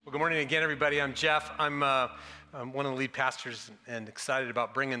Well, good morning again, everybody. I'm Jeff. I'm one of the lead pastors and excited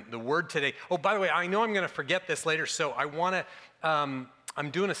about bringing the word today. Oh, by the way, I know I'm going to forget this later, so I want to, I'm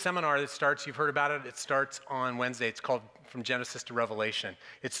doing a seminar that starts, you've heard about it, it starts on Wednesday. It's called From Genesis to Revelation.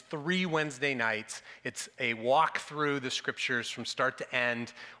 It's 3 Wednesday nights. It's a walk through the scriptures from start to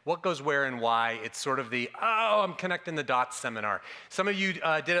end, what goes where and why. It's sort of the, I'm connecting the dots seminar. Some of you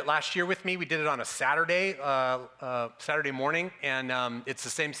did it last year with me. We did it on a Saturday morning, and it's the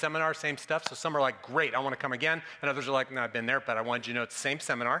same seminar, same stuff. So some are like, great, I want to come again. And others are like, no, I've been there, but I wanted you to know it's the same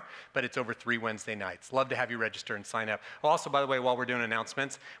seminar, but it's over 3 Wednesday nights. Love to have you register and sign up. Also, by the way, while we're doing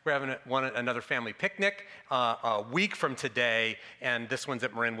announcements, we're having another family picnic a week from today, and this one's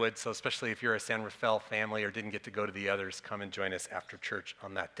at Marin Woods, so especially if you're a San Rafael family or didn't get to go to the others, come and join us after church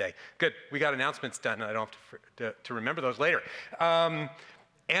on that day. Good, we got announcements done. I don't have to remember those later.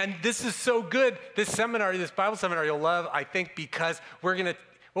 And this is so good, this seminar, this Bible seminar you'll love, I think, because what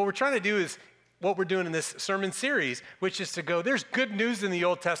we're trying to do is what we're doing in this sermon series, which is to go, there's good news in the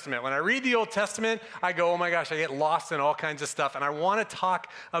Old Testament. When I read the Old Testament, I go, oh my gosh, I get lost in all kinds of stuff. And I want to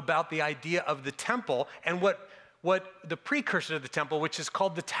talk about the idea of the temple and what the precursor to the temple, which is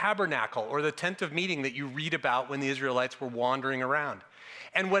called the tabernacle or the tent of meeting that you read about when the Israelites were wandering around.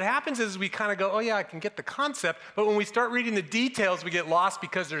 And what happens is we kind of go, oh yeah, I can get the concept, but when we start reading the details, we get lost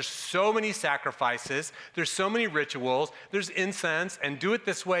because there's so many sacrifices, there's so many rituals, there's incense, and do it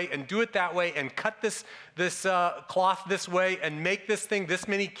this way, and do it that way, and cut this cloth this way, and make this thing this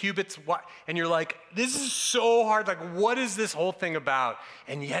many cubits, and you're like, this is so hard, like what is this whole thing about?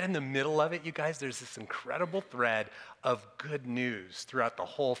 And yet in the middle of it, you guys, there's this incredible thread of good news throughout the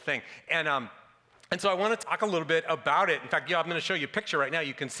whole thing. And so I want to talk a little bit about it. In fact, I'm going to show you a picture right now.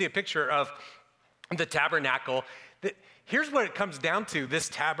 You can see a picture of the tabernacle. Here's what it comes down to. This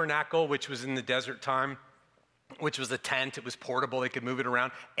tabernacle, which was in the desert time, which was a tent, it was portable, they could move it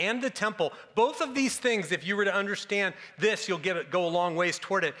around, and the temple. Both of these things, if you were to understand this, you'll go a long ways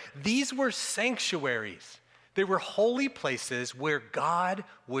toward it. These were sanctuaries. They were holy places where God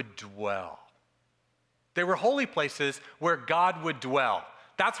would dwell. They were holy places where God would dwell.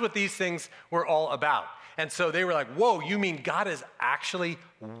 That's what these things were all about. And so they were like, whoa, you mean God is actually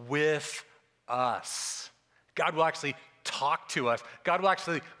with us? God will actually talk to us. God will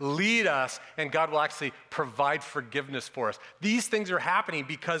actually lead us, and God will actually provide forgiveness for us. These things are happening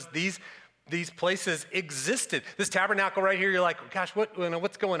because these places existed. This tabernacle right here, you're like, gosh,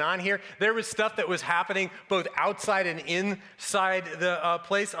 what's going on here? There was stuff that was happening both outside and inside the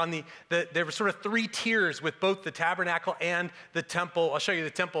place. There were sort of 3 tiers with both the tabernacle and the temple. I'll show you the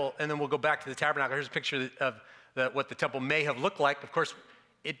temple, and then we'll go back to the tabernacle. Here's a picture of what the temple may have looked like. Of course,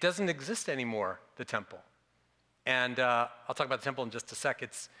 it doesn't exist anymore, the temple. And I'll talk about the temple in just a sec.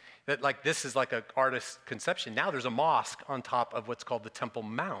 This is like an artist's conception. Now there's a mosque on top of what's called the Temple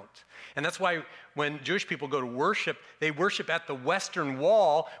Mount. And that's why when Jewish people go to worship, they worship at the Western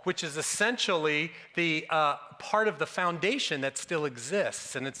Wall, which is essentially the part of the foundation that still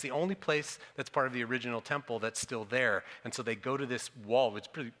exists. And it's the only place that's part of the original temple that's still there. And so they go to this wall, which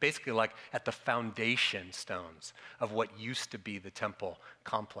is basically like at the foundation stones of what used to be the temple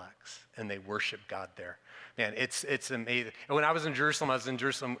complex. And they worship God there. Man, it's amazing. And when I was in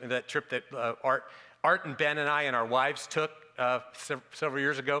Jerusalem, that trip that Art and Ben and I and our wives took several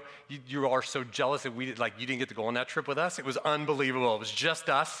years ago. You are so jealous that you didn't get to go on that trip with us. It was unbelievable. It was just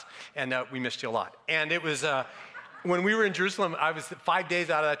us, and we missed you a lot. And it was when we were in Jerusalem. I was 5 days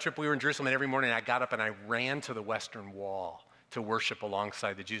out of that trip. We were in Jerusalem, and every morning I got up and I ran to the Western Wall to worship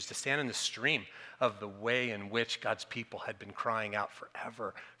alongside the Jews, to stand in the stream of the way in which God's people had been crying out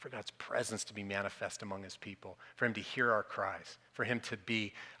forever, for God's presence to be manifest among his people, for him to hear our cries, for him to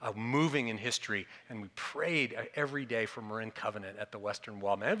be moving in history. And we prayed every day for Marin Covenant at the Western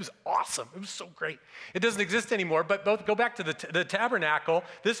Wall. Man, it was awesome. It was so great. It doesn't exist anymore, but go back to the tabernacle.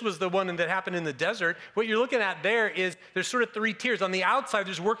 This was the one that happened in the desert. What you're looking at there is there's sort of 3 tiers. On the outside,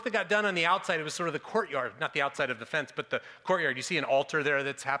 there's work that got done on the outside. It was sort of the courtyard, not the outside of the fence, but the courtyard. You see an altar there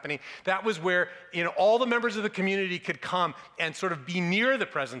that's happening. That was where all the members of the community could come and sort of be near the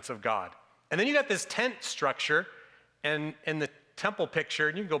presence of God. And then you got this tent structure and the temple picture,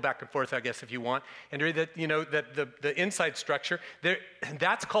 and you can go back and forth, I guess, if you want, and read that, the inside structure,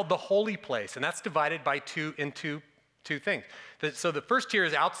 that's called the holy place, and that's divided into Two things. So the first tier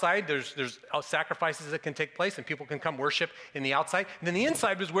is outside. There's sacrifices that can take place, and people can come worship in the outside. And then the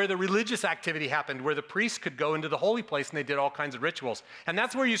inside was where the religious activity happened, where the priests could go into the holy place, and they did all kinds of rituals. And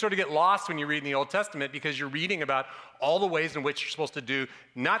that's where you sort of get lost when you read in the Old Testament, because you're reading about all the ways in which you're supposed to do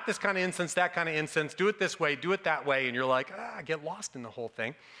not this kind of incense, that kind of incense, do it this way, do it that way, and you're like, I get lost in the whole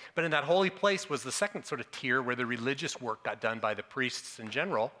thing. But in that holy place was the second sort of tier where the religious work got done by the priests in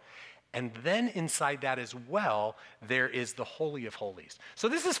general. And then inside that as well, there is the Holy of Holies. So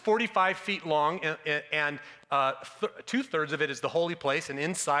this is 45 feet long, and 2/3 of it is the holy place, and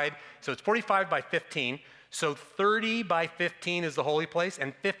inside, so it's 45 by 15. So 30 by 15 is the holy place,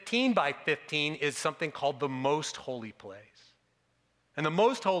 and 15 by 15 is something called the most holy place. And the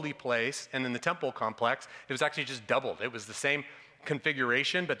most holy place, and in the temple complex, it was actually just doubled. It was the same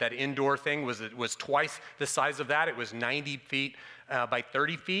configuration, but that indoor thing was twice the size of that. It was 90 feet by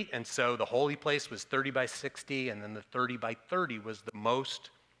 30 feet, and so the holy place was 30 by 60, and then the 30 by 30 was the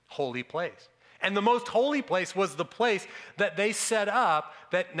most holy place. And the most holy place was the place that they set up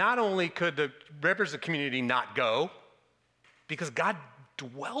that not only could the members of the community not go, because God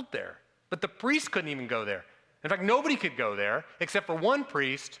dwelled there, but the priests couldn't even go there. In fact, nobody could go there except for one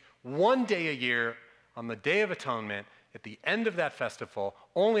priest, one day a year, on the Day of Atonement, at the end of that festival,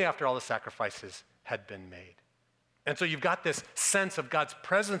 only after all the sacrifices had been made. And so you've got this sense of God's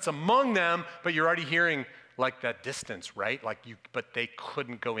presence among them, but you're already hearing like that distance, right? But they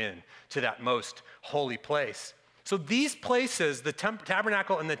couldn't go in to that most holy place. So these places, the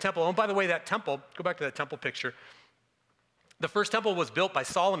tabernacle and the temple, and by the way, that temple, go back to that temple picture. The first temple was built by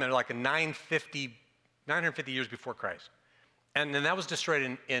Solomon like in 950 years before Christ. And then that was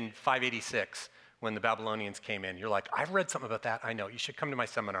destroyed in 586 when the Babylonians came in. You're like, I've read something about that. I know. You should come to my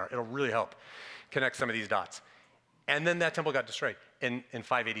seminar. It'll really help connect some of these dots. And then that temple got destroyed in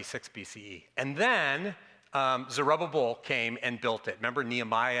 586 BCE. And then Zerubbabel came and built it. Remember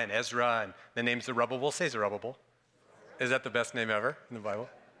Nehemiah and Ezra, and the name Zerubbabel? Say Zerubbabel. Is that the best name ever in the Bible?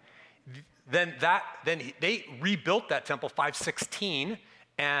 Then they rebuilt that temple 516,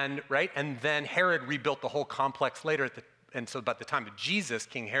 and then Herod rebuilt the whole complex later and so by the time of Jesus,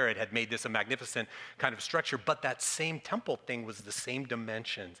 King Herod had made this a magnificent kind of structure, but that same temple thing was the same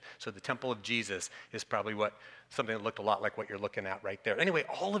dimensions. So the temple of Jesus is probably something that looked a lot like what you're looking at right there. Anyway,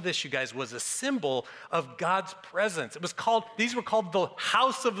 all of this, you guys, was a symbol of God's presence. These were called the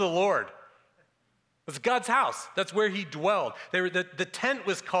house of the Lord. It was God's house. That's where he dwelled. The tent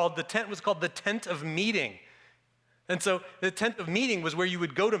was called the tent of meeting. And so the tent of meeting was where you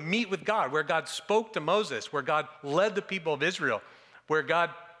would go to meet with God, where God spoke to Moses, where God led the people of Israel, where God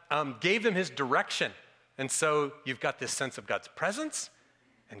gave them his direction. And so you've got this sense of God's presence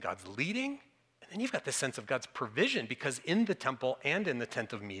and God's leading, and then you've got this sense of God's provision, because in the temple and in the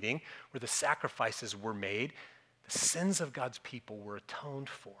tent of meeting, where the sacrifices were made, the sins of God's people were atoned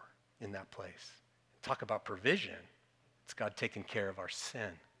for in that place. Talk about provision. It's God taking care of our sin.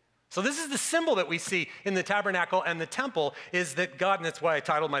 So this is the symbol that we see in the tabernacle and the temple, is that God, and that's why I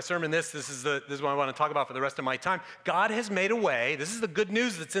titled my sermon this is what I want to talk about for the rest of my time. God has made a way, this is the good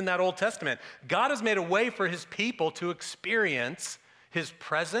news that's in that Old Testament. God has made a way for his people to experience his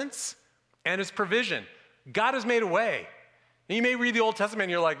presence and his provision. God has made a way. And you may read the Old Testament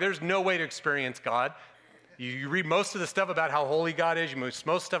and you're like, there's no way to experience God. You read most of the stuff about how holy God is.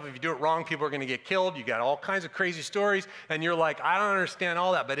 Most stuff, if you do it wrong, people are going to get killed. You got all kinds of crazy stories, and you're like, I don't understand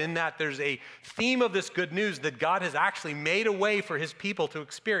all that. But in that, there's a theme of this good news that God has actually made a way for his people to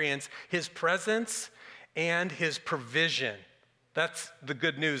experience his presence and his provision. That's the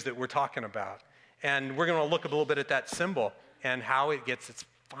good news that we're talking about. And we're going to look a little bit at that symbol and how it gets its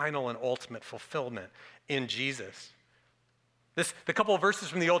final and ultimate fulfillment in Jesus. The couple of verses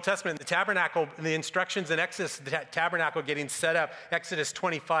from the Old Testament, the tabernacle, and the instructions in Exodus, the tabernacle getting set up, Exodus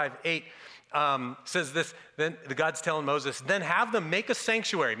 25:8 says this, then the God's telling Moses, then have them make a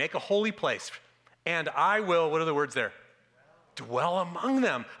sanctuary, make a holy place, and I will, what are the words there? Dwell among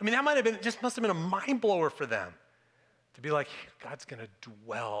them. I mean, that must have been a mind blower for them to be like, God's going to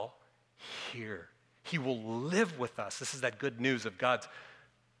dwell here. He will live with us. This is that good news of God's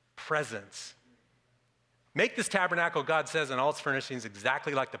presence. Make this tabernacle, God says, and all its furnishings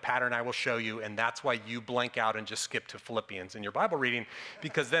exactly like the pattern I will show you, and that's why you blank out and just skip to Philippians in your Bible reading,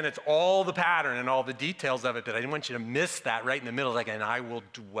 because then it's all the pattern and all the details of it, but I didn't want you to miss that right in the middle, and I will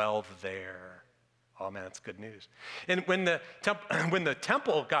dwell there. Oh man, that's good news. And when the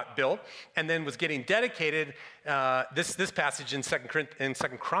temple got built and then was getting dedicated, this passage in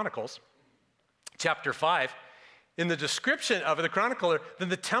Second Chronicles, chapter 5, in the description of it, the chronicler, then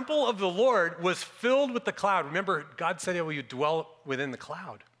the temple of the Lord was filled with the cloud. Remember, God said he would dwell within the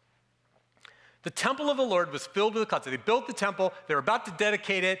cloud. The temple of the Lord was filled with the clouds. So they built the temple. They were about to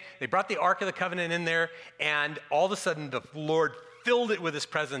dedicate it. They brought the Ark of the Covenant in there. And all of a sudden, the Lord filled it with his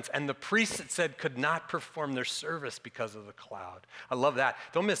presence, and the priests, it said, could not perform their service because of the cloud. I love that.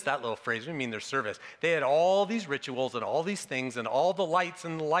 Don't miss that little phrase. We mean their service. They had all these rituals and all these things and all the lights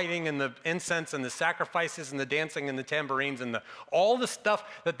and the lighting and the incense and the sacrifices and the dancing and the tambourines and all the stuff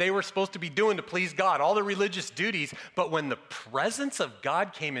that they were supposed to be doing to please God, all the religious duties. But when the presence of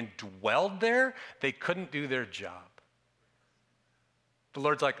God came and dwelled there, they couldn't do their job. The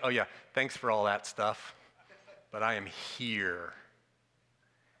Lord's like, oh yeah, thanks for all that stuff, but I am here.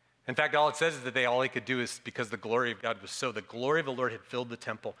 In fact, all it says is that all they could do is because the glory of God was the glory of the Lord had filled the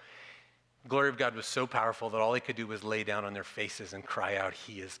temple. The glory of God was so powerful that all they could do was lay down on their faces and cry out,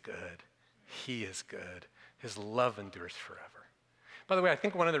 he is good. He is good. His love endures forever. By the way, I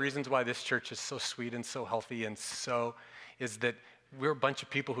think one of the reasons why this church is so sweet and so healthy is that we're a bunch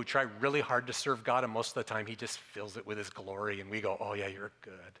of people who try really hard to serve God, and most of the time he just fills it with his glory, and we go, oh yeah, you're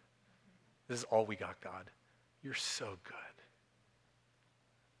good. This is all we got, God. You're so good.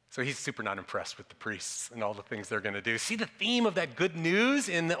 So he's super not impressed with the priests and all the things they're going to do. See the theme of that good news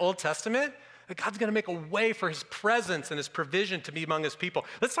in the Old Testament? That God's going to make a way for his presence and his provision to be among his people.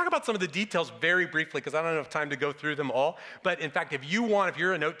 Let's talk about some of the details very briefly, because I don't have time to go through them all. But in fact, if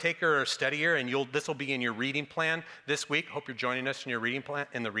you're a note taker or a studier, and this will be in your reading plan this week. Hope you're joining us in the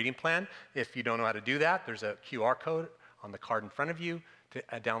reading plan. If you don't know how to do that, there's a QR code on the card in front of you to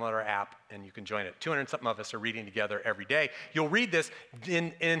download our app, and you can join it. 200 and something of us are reading together every day. You'll read this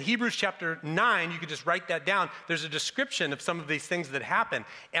in Hebrews chapter 9. You can just write that down. There's a description of some of these things that happen.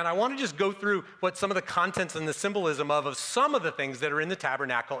 And I want to just go through what some of the contents and the symbolism of some of the things that are in the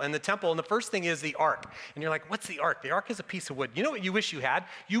tabernacle and the temple. And the first thing is the ark. And you're like, what's the ark? The ark is a piece of wood. You know what you wish you had?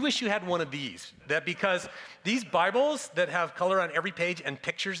 You wish you had one of these. Because these Bibles that have color on every page and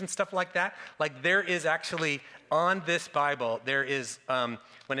pictures and stuff like that, like there is actually on this Bible, there is,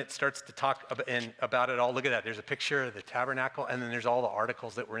 when it starts to talk about it all, look at that. There's a picture of the tabernacle, and then there's all the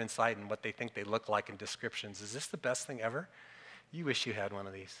articles that were inside and what they think they look like and descriptions. Is this the best thing ever? You wish you had one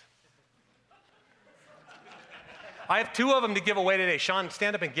of these. I have 2 of them to give away today. Sean,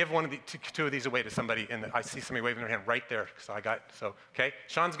 stand up and give two of these away to somebody. I see somebody waving their hand right there. Okay.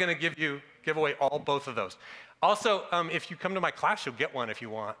 Sean's going to give away both of those. Also, if you come to my class, you'll get one if you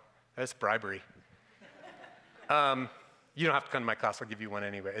want. That's bribery. You don't have to come to my class. I'll give you one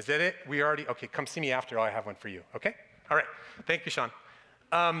anyway. Is that it? Okay, come see me after. I have one for you, okay? All right. Thank you, Sean.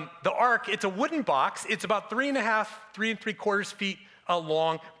 The ark, it's a wooden box. It's about 3 3/4 feet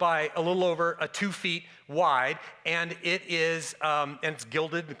long by a little over 2 feet wide, and it is, and it's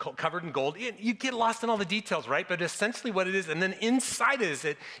gilded and covered in gold. You get lost in all the details, right? But essentially what it is, and then inside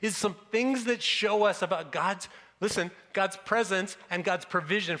it is some things that show us about God's presence and God's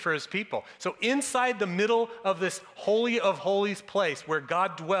provision for his people. So inside the middle of this Holy of Holies place where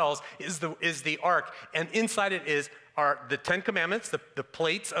God dwells is the ark. And inside it are the 10 commandments, the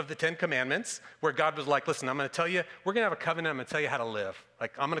plates of the 10 commandments, where God was like, listen, I'm going to tell you, we're going to have a covenant, I'm going to tell you how to live.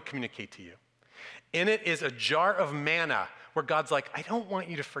 Like, I'm going to communicate to you. In it is a jar of manna, where God's like, I don't want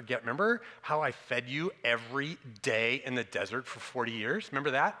you to forget. Remember how I fed you every day in the desert for 40 years?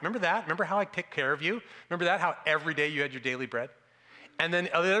 Remember that? Remember how I take care of you? Remember that? How every day you had your daily bread? And then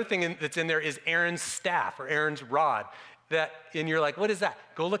the other thing that's in there is Aaron's staff or Aaron's rod. And you're like, what is that?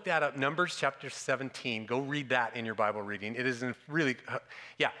 Go look that up. Numbers chapter 17. Go read that in your Bible reading. It is really,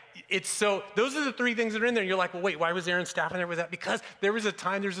 those are the 3 things that are in there. And you're like, well, wait, why was Aaron's staff in there? Was that because there's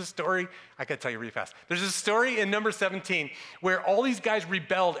a story. I got to tell you really fast. There's a story in Numbers 17 where all these guys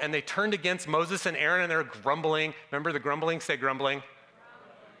rebelled and they turned against Moses and Aaron and they're grumbling. Remember the grumbling? Say grumbling.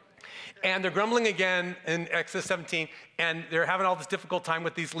 And they're grumbling again in Exodus 17, and they're having all this difficult time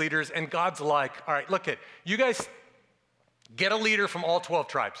with these leaders. And God's like, all right, look you guys get a leader from all 12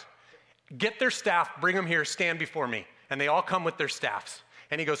 tribes. Get their staff, bring them here, stand before me. And they all come with their staffs.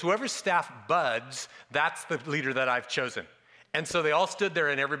 And he goes, whoever's staff buds, that's the leader that I've chosen. And so they all stood there,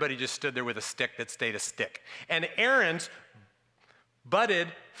 and everybody just stood there with a stick that stayed a stick. And Aaron's budded,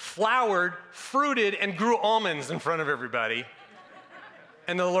 flowered, fruited, and grew almonds in front of everybody.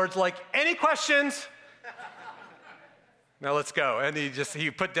 And the Lord's like, any questions? Now let's go. And he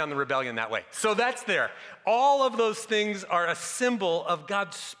put down the rebellion that way. So that's there. All of those things are a symbol of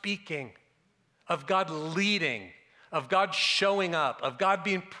God speaking, of God leading, of God showing up, of God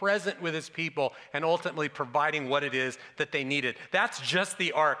being present with his people and ultimately providing what it is that they needed. That's just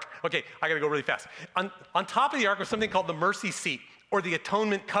the ark. Okay, I gotta go really fast. On top of the ark was something called the mercy seat, or the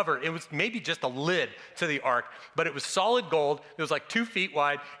atonement cover. It was maybe just a lid to the ark, but it was solid gold. It was like 2 feet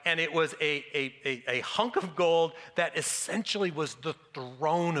wide, and it was a hunk of gold that essentially was the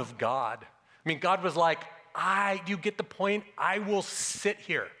throne of God. I mean, God was like, you get the point? I will sit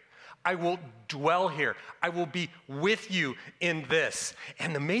here. I will dwell here. I will be with you in this.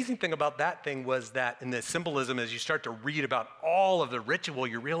 And the amazing thing about that thing was that in the symbolism, as you start to read about all of the ritual,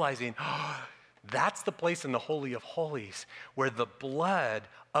 you're realizing, that's the place in the Holy of Holies where the blood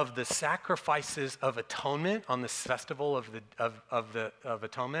of the sacrifices of atonement on this festival of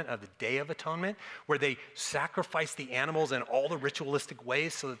atonement, of the Day of Atonement, where they sacrificed the animals in all the ritualistic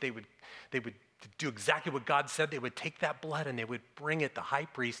ways so that they would do exactly what God said. They would take that blood and they would bring it. The high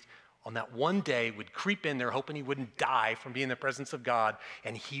priest on that one day would creep in there hoping he wouldn't die from being in the presence of God,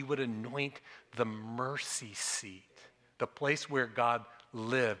 and he would anoint the mercy seat, the place where God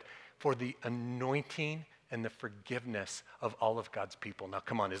lived, for the anointing and the forgiveness of all of God's people. Now,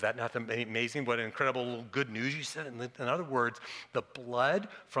 come on, is that not amazing? What incredible little good news you said? In other words, the blood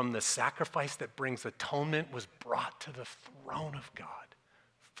from the sacrifice that brings atonement was brought to the throne of God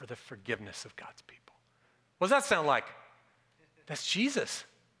for the forgiveness of God's people. What does that sound like? That's Jesus.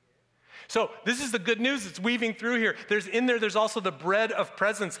 So this is the good news that's weaving through here. There's also the bread of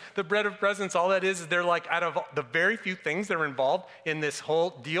presence. The bread of presence, all that is they're like, out of the very few things that are involved in this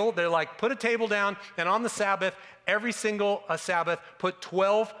whole deal, they're like, put a table down, and on the Sabbath, every single Sabbath, put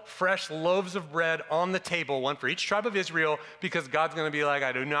 12 fresh loaves of bread on the table, one for each tribe of Israel, because God's going to be like,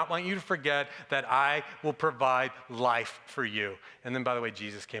 I do not want you to forget that I will provide life for you. And then, by the way,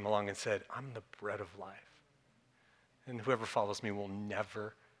 Jesus came along and said, I'm the bread of life. And whoever follows me will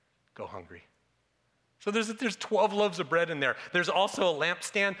never go hungry. So there's 12 loaves of bread in there. There's also a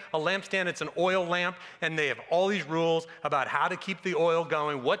lampstand. A lampstand, it's an oil lamp, and they have all these rules about how to keep the oil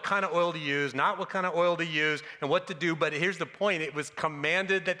going, what kind of oil to use, not what kind of oil to use, and what to do. But here's the point. It was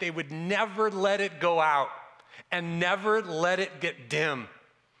commanded that they would never let it go out and never let it get dim.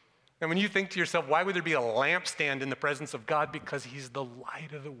 And when you think to yourself, why would there be a lampstand in the presence of God? Because he's the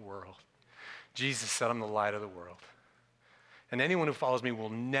light of the world. Jesus said, I'm the light of the world. And anyone who follows me will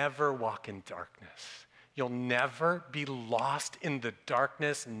never walk in darkness. You'll never be lost in the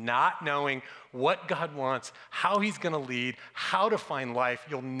darkness, not knowing what God wants, how he's going to lead, how to find life.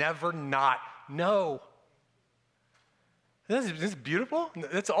 You'll never not know. Isn't this beautiful?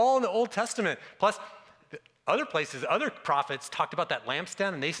 It's all in the Old Testament. Plus, other places, other prophets talked about that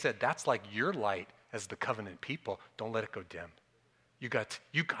lampstand, and they said, that's like your light as the covenant people. Don't let it go dim. You got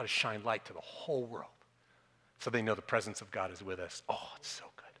to shine light to the whole world, so they know the presence of God is with us. Oh, it's so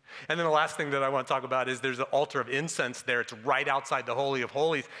good. And then the last thing that I want to talk about is there's an altar of incense there. It's right outside the Holy of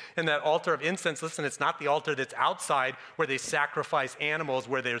Holies. And that altar of incense, listen, it's not the altar that's outside where they sacrifice animals,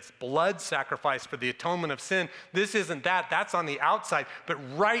 where there's blood sacrifice for the atonement of sin. This isn't that. That's on the outside. But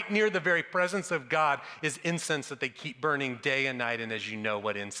right near the very presence of God is incense that they keep burning day and night. And as you know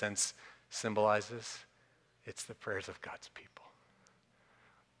what incense symbolizes, it's the prayers of God's people.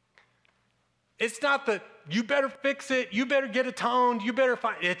 It's not that you better fix it, you better get atoned, you better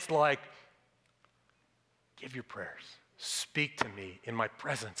find. It's like, give your prayers. Speak to me in my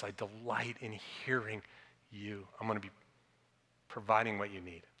presence. I delight in hearing you. I'm going to be providing what you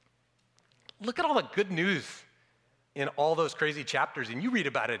need. Look at all the good news in all those crazy chapters, and you read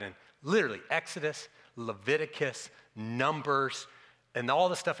about it in literally Exodus, Leviticus, Numbers, and all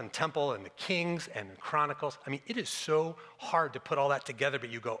the stuff in Temple and the Kings and the Chronicles. I mean, it is so hard to put all that together, but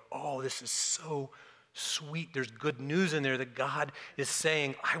you go, oh, this is so sweet. There's good news in there that God is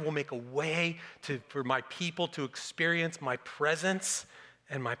saying, I will make a way for my people to experience my presence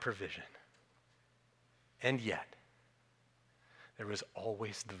and my provision. And yet, there was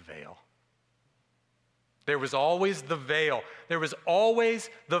always the veil. There was always the veil. There was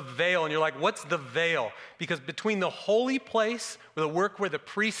always the veil. And you're like, what's the veil? Because between the holy place, the work where the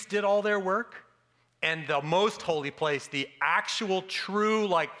priests did all their work, and the most holy place, the actual true,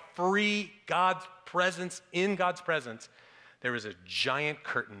 like free God's presence, in God's presence, there was a giant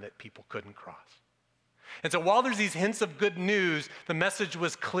curtain that people couldn't cross. And so while there's these hints of good news, the message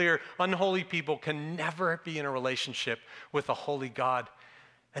was clear. Unholy people can never be in a relationship with a holy God.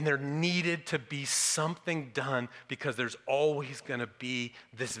 And there needed to be something done because there's always going to be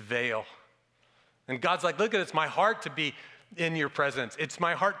this veil. And God's like, look, it's my heart to be in your presence. It's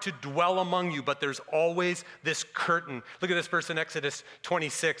my heart to dwell among you, but there's always this curtain. Look at this verse in Exodus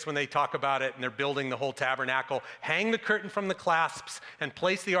 26 when they talk about it and they're building the whole tabernacle. Hang the curtain from the clasps and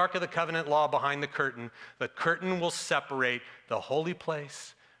place the Ark of the Covenant law behind the curtain. The curtain will separate the holy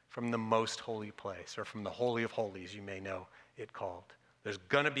place from the most holy place, or from the Holy of Holies, you may know it called. There's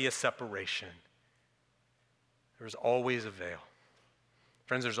going to be a separation. There's always a veil.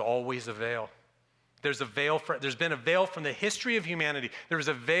 Friends, there's always a veil. There's been a veil from the history of humanity. There was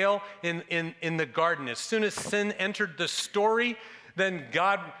a veil in the garden. As soon as sin entered the story, then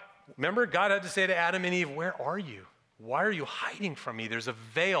God remember, God had to say to Adam and Eve, where are you? Why are you hiding from me? There's a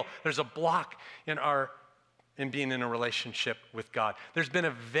veil, there's a block in being in a relationship with God. There's been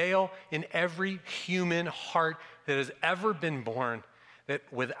a veil in every human heart that has ever been born, that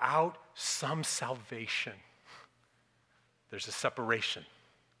without some salvation, there's a separation.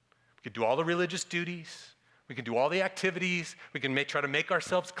 We could do all the religious duties, we can do all the activities, we can try to make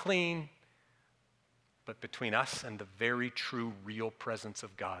ourselves clean, but between us and the very true, real presence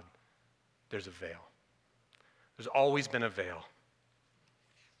of God, there's a veil. There's always been a veil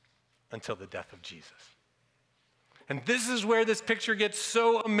until the death of Jesus. And this is where this picture gets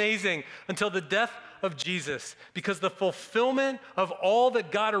so amazing, until the death of Jesus, because the fulfillment of all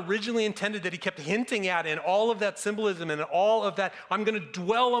that God originally intended, that he kept hinting at in all of that symbolism and all of that, I'm going to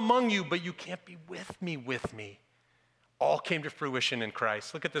dwell among you, but you can't be with me, all came to fruition in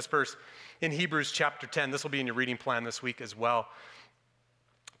Christ. Look at this verse in Hebrews chapter 10. This will be in your reading plan this week as well.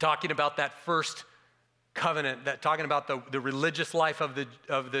 Talking about that first covenant, that talking about the religious life of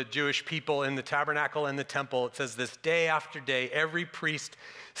the Jewish people in the tabernacle and the temple. It says this: day after day, every priest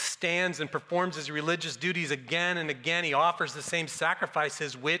stands and performs his religious duties again and again. He offers the same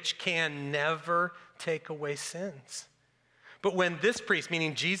sacrifices which can never take away sins. But when this priest,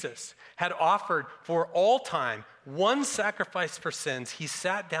 meaning Jesus, had offered for all time one sacrifice for sins, he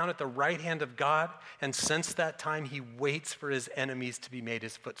sat down at the right hand of God, and since that time he waits for his enemies to be made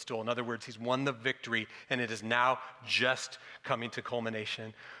his footstool. In other words, he's won the victory, and it is now just coming to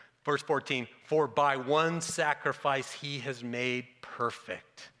culmination. Verse 14, for by one sacrifice he has made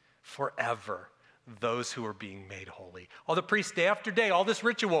perfect forever those who are being made holy. All the priests day after day, all this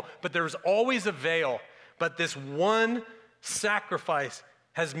ritual, but there's always a veil. But this one sacrifice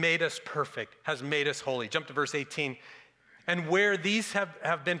has made us perfect, has made us holy. Jump to verse 18. And where these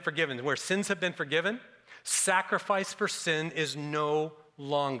have been forgiven, where sins have been forgiven, sacrifice for sin is no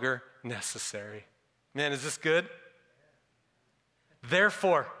longer necessary. Man, is this good?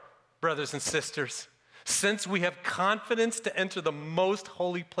 Therefore, brothers and sisters, since we have confidence to enter the most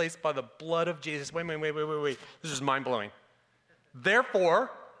holy place by the blood of Jesus. Wait. This is mind-blowing.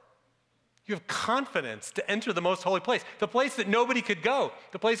 Therefore, you have confidence to enter the most holy place, the place that nobody could go,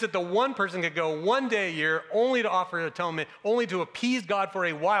 the place that the one person could go one day a year only to offer atonement, only to appease God for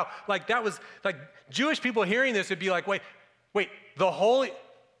a while. Like that was, like Jewish people hearing this would be like, the Holy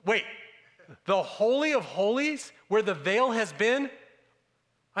of Holies, where the veil has been,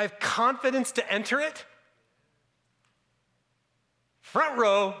 I have confidence to enter it? Front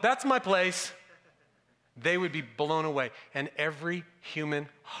row, that's my place. They would be blown away. And every human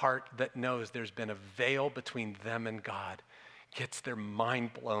heart that knows there's been a veil between them and God gets their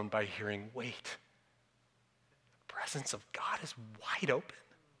mind blown by hearing, wait, the presence of God is wide open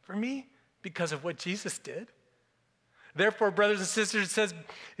for me because of what Jesus did. Therefore, brothers and sisters, it says,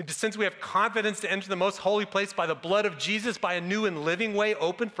 since we have confidence to enter the most holy place by the blood of Jesus, by a new and living way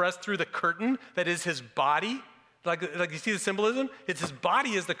opened for us through the curtain that is his body. Like you see the symbolism? It's his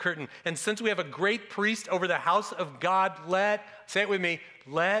body is the curtain. And since we have a great priest over the house of God, say it with me,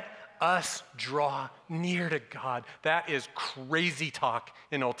 let us draw near to God. That is crazy talk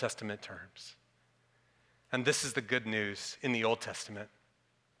in Old Testament terms. And this is the good news in the Old Testament.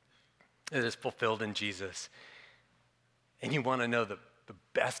 It is fulfilled in Jesus. And you want to know the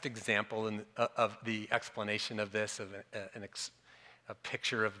best example of the explanation of this, of a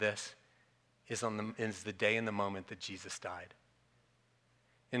picture of this, is the day and the moment that Jesus died.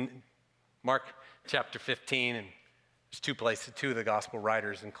 In Mark chapter 15, and there's two places, two of the gospel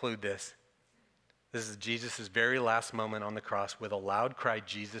writers include this. This is Jesus' very last moment on the cross. With a loud cry,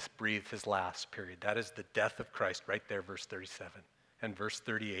 Jesus breathed his last, period. That is the death of Christ right there, verse 37. And verse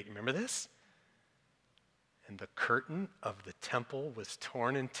 38, remember this? And the curtain of the temple was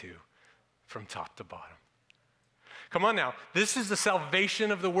torn in two from top to bottom. Come on now. This is the salvation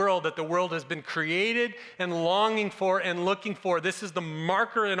of the world that the world has been created and longing for and looking for. This is the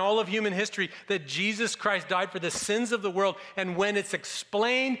marker in all of human history that Jesus Christ died for the sins of the world. And when it's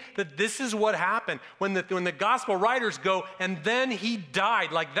explained that this is what happened, when the gospel writers go, and then he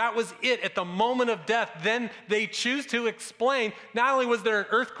died, like that was it at the moment of death, then they choose to explain, not only was there an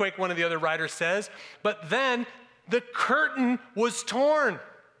earthquake, one of the other writers says, but then the curtain was torn.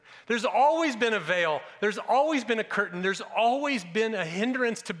 There's always been a veil. There's always been a curtain. There's always been a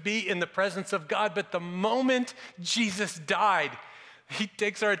hindrance to be in the presence of God. But the moment Jesus died, he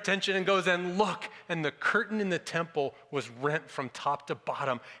takes our attention and goes, and look, and the curtain in the temple was rent from top to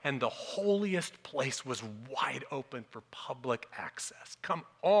bottom, and the holiest place was wide open for public access. Come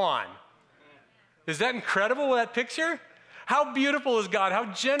on. Is that incredible, that picture? How beautiful is God? How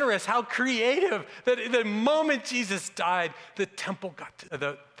generous, how creative that the moment Jesus died, the temple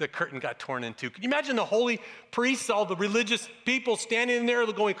the curtain got torn in two. Can you imagine the holy priests, all the religious people standing in there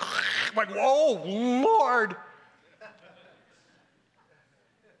going like, oh, Lord.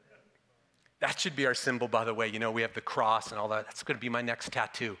 That should be our symbol, by the way. You know, we have the cross and all that. That's going to be my next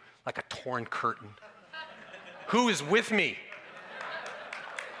tattoo, like a torn curtain. Who is with me?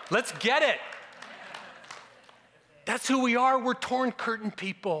 Let's get it. That's who we are. We're torn curtain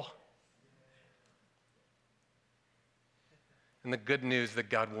people. And the good news that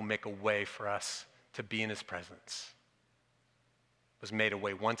God will make a way for us to be in his presence was made a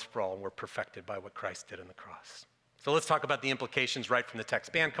way once for all, and we're perfected by what Christ did on the cross. So let's talk about the implications right from the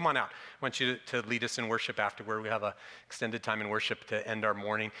text. Band, come on out. I want you to lead us in worship afterward. We have an extended time in worship to end our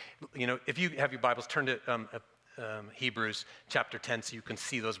morning. You know, if you have your Bibles, turn to Hebrews chapter 10 so you can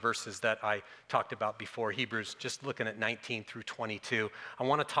see those verses that I talked about before. Hebrews, just looking at 19 through 22. I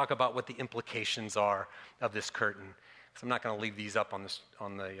want to talk about what the implications are of this curtain. So I'm not going to leave these up on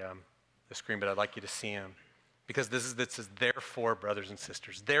the screen, but I'd like you to see them. Because this says, therefore, brothers and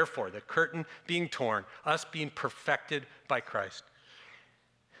sisters, therefore, the curtain being torn, us being perfected by Christ.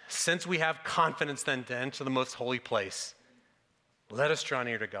 Since we have confidence then to enter the most holy place, let us draw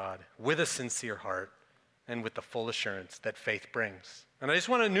near to God with a sincere heart and with the full assurance that faith brings. And I just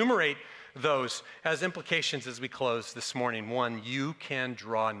want to enumerate those as implications as we close this morning. One, you can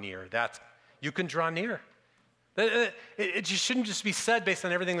draw near. You can draw near. It shouldn't just be said based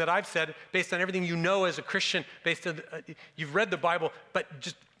on everything that I've said, based on everything you know as a Christian, based on you've read the Bible, but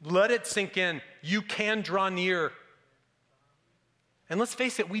just let it sink in. You can draw near. And let's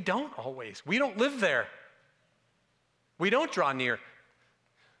face it, we don't always. We don't live there. We don't draw near.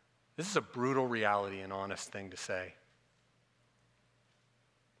 This is a brutal reality and honest thing to say.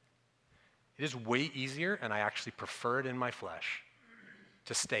 It is way easier, and I actually prefer it in my flesh,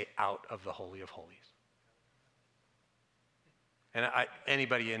 to stay out of the Holy of Holies. And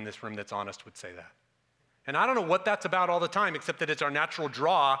anybody in this room that's honest would say that. And I don't know what that's about all the time, except that it's our natural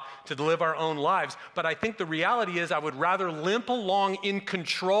draw to live our own lives. But I think the reality is I would rather limp along in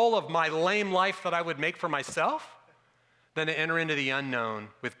control of my lame life that I would make for myself than to enter into the unknown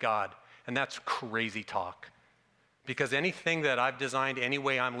with God. And that's crazy talk. Because anything that I've designed, any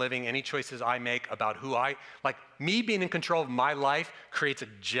way I'm living, any choices I make about like me being in control of my life creates a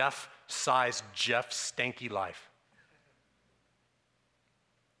Jeff-sized, Jeff stanky life.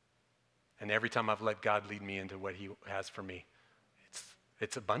 And every time I've let God lead me into what he has for me,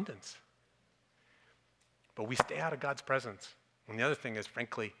 it's abundance. But we stay out of God's presence. And the other thing is,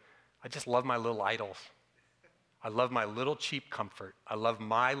 frankly, I just love my little idols. I love my little cheap comfort. I love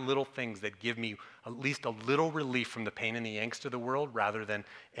my little things that give me at least a little relief from the pain and the angst of the world rather than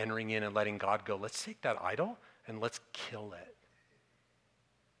entering in and letting God go, let's take that idol and let's kill it.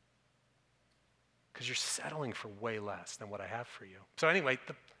 Because you're settling for way less than what I have for you. So anyway,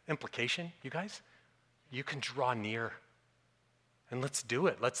 the implication, you guys, you can draw near. And let's do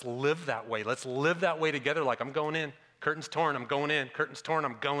it. Let's live that way. Let's live that way together like I'm going in. Curtains torn, I'm going in. Curtains torn,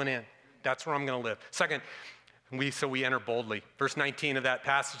 I'm going in. That's where I'm going to live. Second, we enter boldly. Verse 19 of that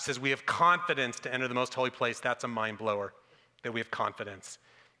passage says we have confidence to enter the most holy place. That's a mind blower, that we have confidence.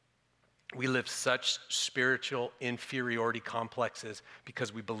 We live such spiritual inferiority complexes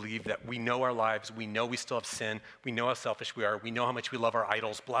because we believe that we know our lives, we know we still have sin, we know how selfish we are, we know how much we love our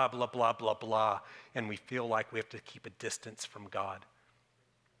idols, blah, blah, blah, blah, blah, and we feel like we have to keep a distance from God.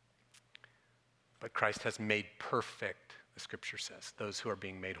 But Christ has made perfect, the scripture says, those who are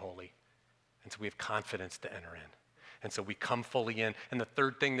being made holy. And so we have confidence to enter in. And so we come fully in. And the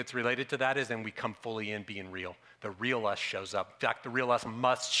third thing that's related to that is then we come fully in being real. The real us shows up. In fact, the real us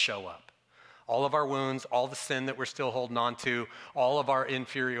must show up. All of our wounds, all the sin that we're still holding on to, all of our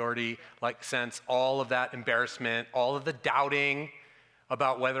inferiority, like sense, all of that embarrassment, all of the doubting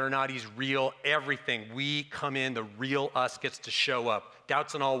about whether or not he's real, everything. We come in, the real us gets to show up.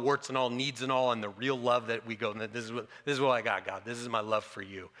 Doubts and all, warts and all, needs and all, and the real love that we go, this is what I got, God. This is my love for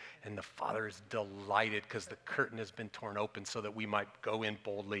you. And the Father is delighted because the curtain has been torn open so that we might go in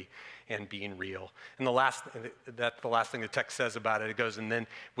boldly and being real. And the last thing the text says about it, it goes, and then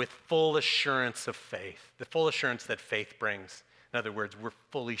with full assurance of faith, the full assurance that faith brings. In other words, we're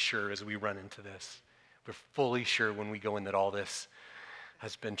fully sure as we run into this. We're fully sure when we go in that all this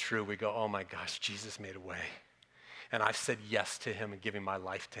has been true. We go, oh my gosh, Jesus made a way. And I've said yes to him and giving my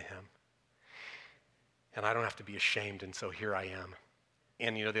life to him. And I don't have to be ashamed, and so here I am.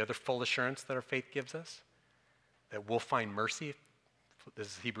 And you know the other full assurance that our faith gives us? That we'll find mercy. This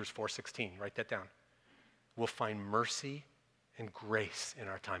is Hebrews 4:16. Write that down. We'll find mercy and grace in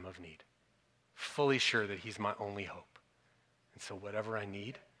our time of need. Fully sure that he's my only hope. And so whatever I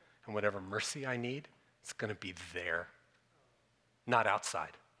need and whatever mercy I need, it's going to be there, not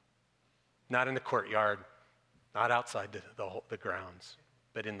outside, not in the courtyard, not outside the grounds,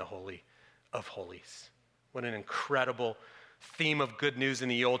 but in the Holy of Holies. What an incredible theme of good news in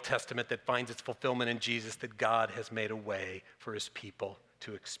the Old Testament that finds its fulfillment in Jesus, that God has made a way for his people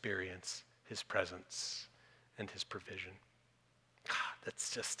to experience his presence and his provision. God,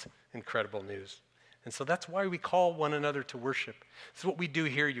 that's just incredible news. And so that's why we call one another to worship. This is what we do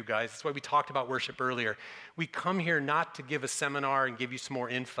here, you guys. That's why we talked about worship earlier. We come here not to give a seminar and give you some more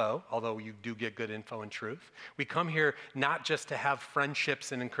info, although you do get good info and truth. We come here not just to have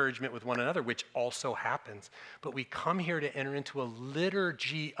friendships and encouragement with one another, which also happens, but we come here to enter into a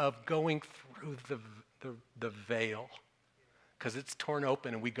liturgy of going through the veil, because it's torn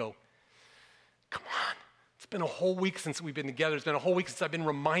open and we go, come on. It's been a whole week since we've been together. It's been a whole week since I've been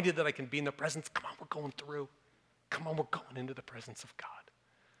reminded that I can be in the presence. Come on, we're going through. Come on, we're going into the presence of God.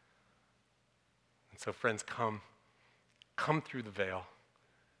 And so, friends, come through the veil.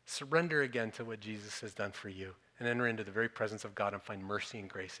 Surrender again to what Jesus has done for you and enter into the very presence of God and find mercy and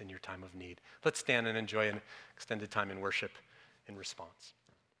grace in your time of need. Let's stand and enjoy an extended time in worship in response.